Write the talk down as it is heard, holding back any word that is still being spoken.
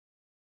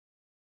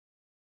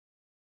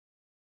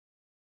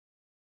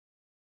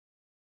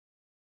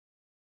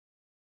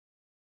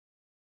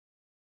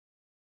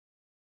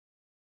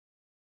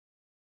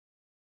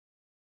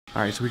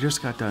All right, so we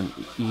just got done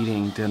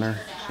eating dinner,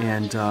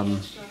 and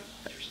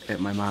at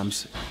my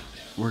mom's,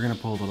 we're gonna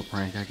pull a little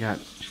prank. I got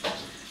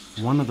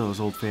one of those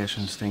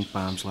old-fashioned stink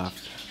bombs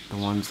left, the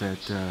ones that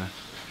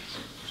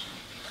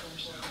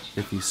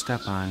if you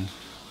step on,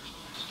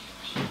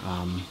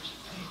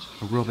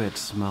 a real bad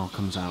smell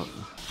comes out.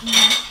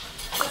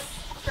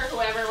 For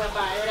whoever went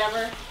by or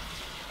whatever,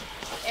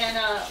 and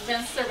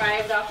Vince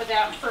survived off of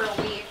that for a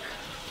week.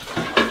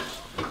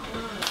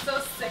 So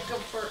sick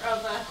of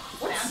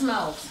what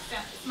smells? It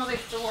smells like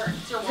sewer.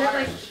 Is that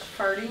like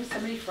farting?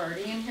 Somebody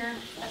farting in here?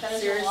 I thought it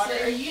was Seriously? water.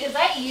 Is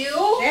that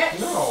you? That's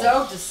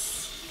so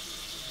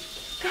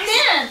disgusting.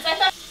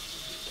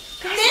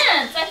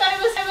 Vince, I thought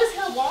it was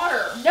her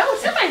water. No,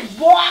 it's not my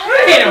water.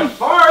 That ain't a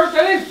fart.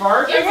 That ain't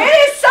fart. It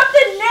is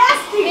something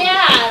nasty.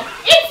 Yeah,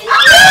 it's you!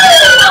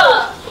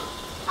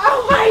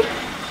 Oh my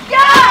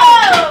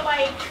god! Oh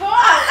my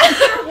god, it's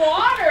your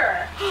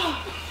water.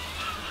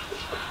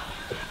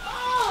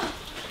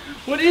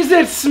 What is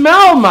that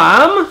smell,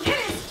 Mom?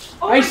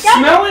 Oh I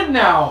smell it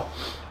now.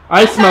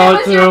 I smell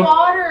it too.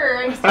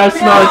 Water. I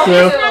smell it too.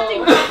 There's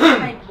nothing wrong with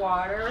my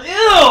water.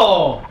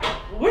 Ew!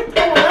 What's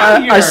going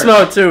on here? I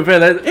smell it too.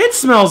 Man, It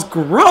smells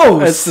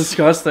gross. it's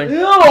disgusting.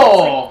 Ew!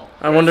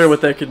 I wonder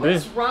what that could be.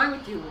 What's wrong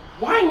with you?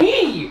 Why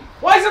me?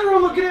 Why is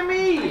everyone looking at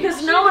me?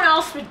 Because no one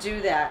else would do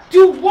that.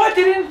 Dude, what?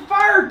 They didn't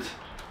fart.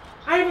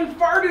 I haven't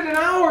farted in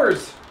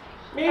hours.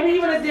 Maybe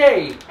even a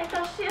day. I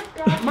thought she had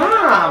bad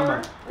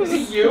Mom! Is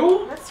it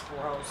you? That's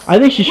gross. I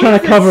think she's What trying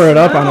is to that cover it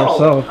up on smell?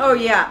 herself. Oh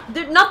yeah,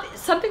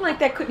 something like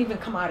that couldn't even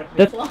come out of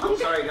me. That's-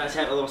 Sorry guys,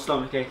 had a little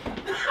stomach ache.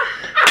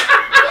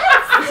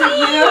 Is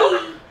it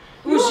you?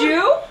 It was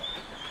you?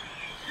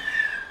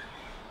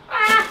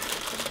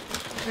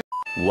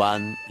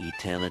 One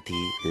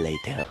eternity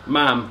later.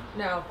 Mom,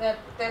 No,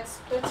 that's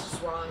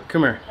just wrong.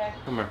 come here. Okay.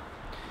 Come here.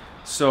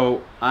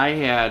 So I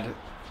had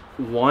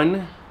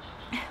one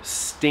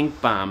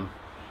stink bomb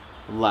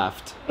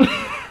left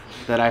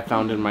that I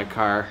found in my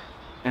car,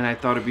 and I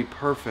thought it'd be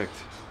perfect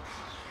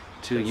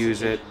to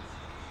use it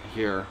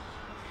here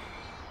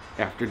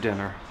after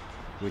dinner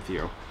with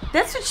you.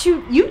 That's what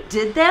you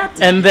did that?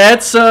 And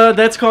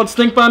that's called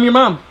stink bomb your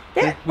mom.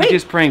 We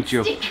just pranked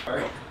you.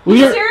 We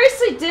You didn't,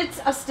 seriously did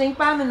a stink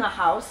bomb in the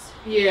house?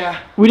 Yeah.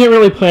 we didn't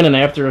really plan an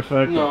after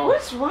effect. No.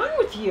 What's wrong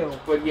with you?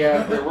 But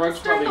yeah, the rug's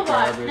Start probably the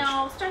wash. garbage.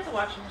 No, start the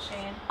washing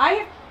machine.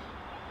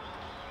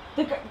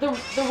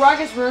 The rug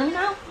is ruined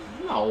now?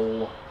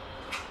 No.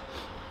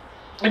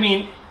 I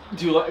mean,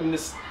 you'll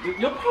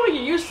probably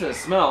get used to the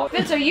smell.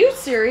 Vince, are you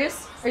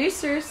serious? Are you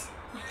serious?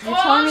 You're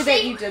telling me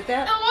that you did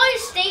that? I'll only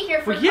stay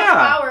here for Well, a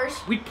couple hours.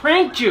 We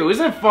pranked you.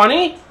 Isn't it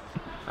funny?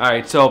 All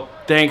right, so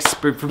thanks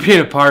for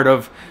being a part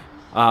of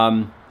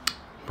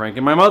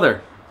pranking my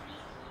mother.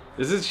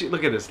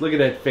 Look at this. Look at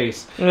that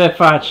face. Look at that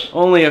fotch.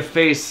 Only a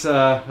face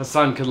a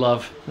son could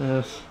love.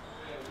 Yes.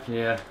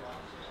 Yeah.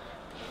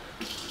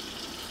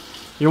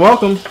 You're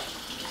welcome.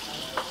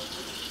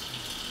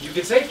 You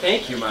can say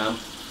thank you, Mom.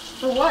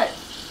 For what?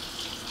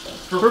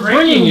 For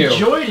pranking you.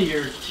 joy to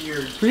your.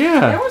 Yeah.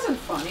 That wasn't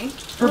funny.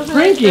 For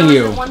pranking you.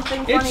 There wasn't one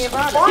thing funny It's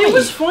about funny. it. It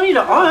was funny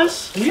to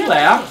us. We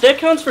laughed. That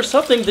counts for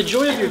something. The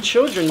joy of your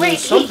children Wait,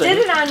 means he something. did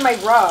it on my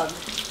rug.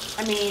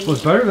 I mean, Well,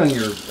 it's better than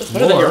your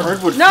Better than your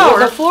hardwood no, floor.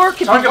 the floor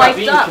could Talk be about wiped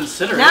being up.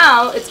 considerate.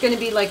 Now it's going to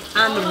be like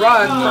on the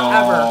rug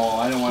forever.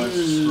 I don't want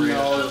to straight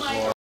up to the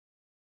floor.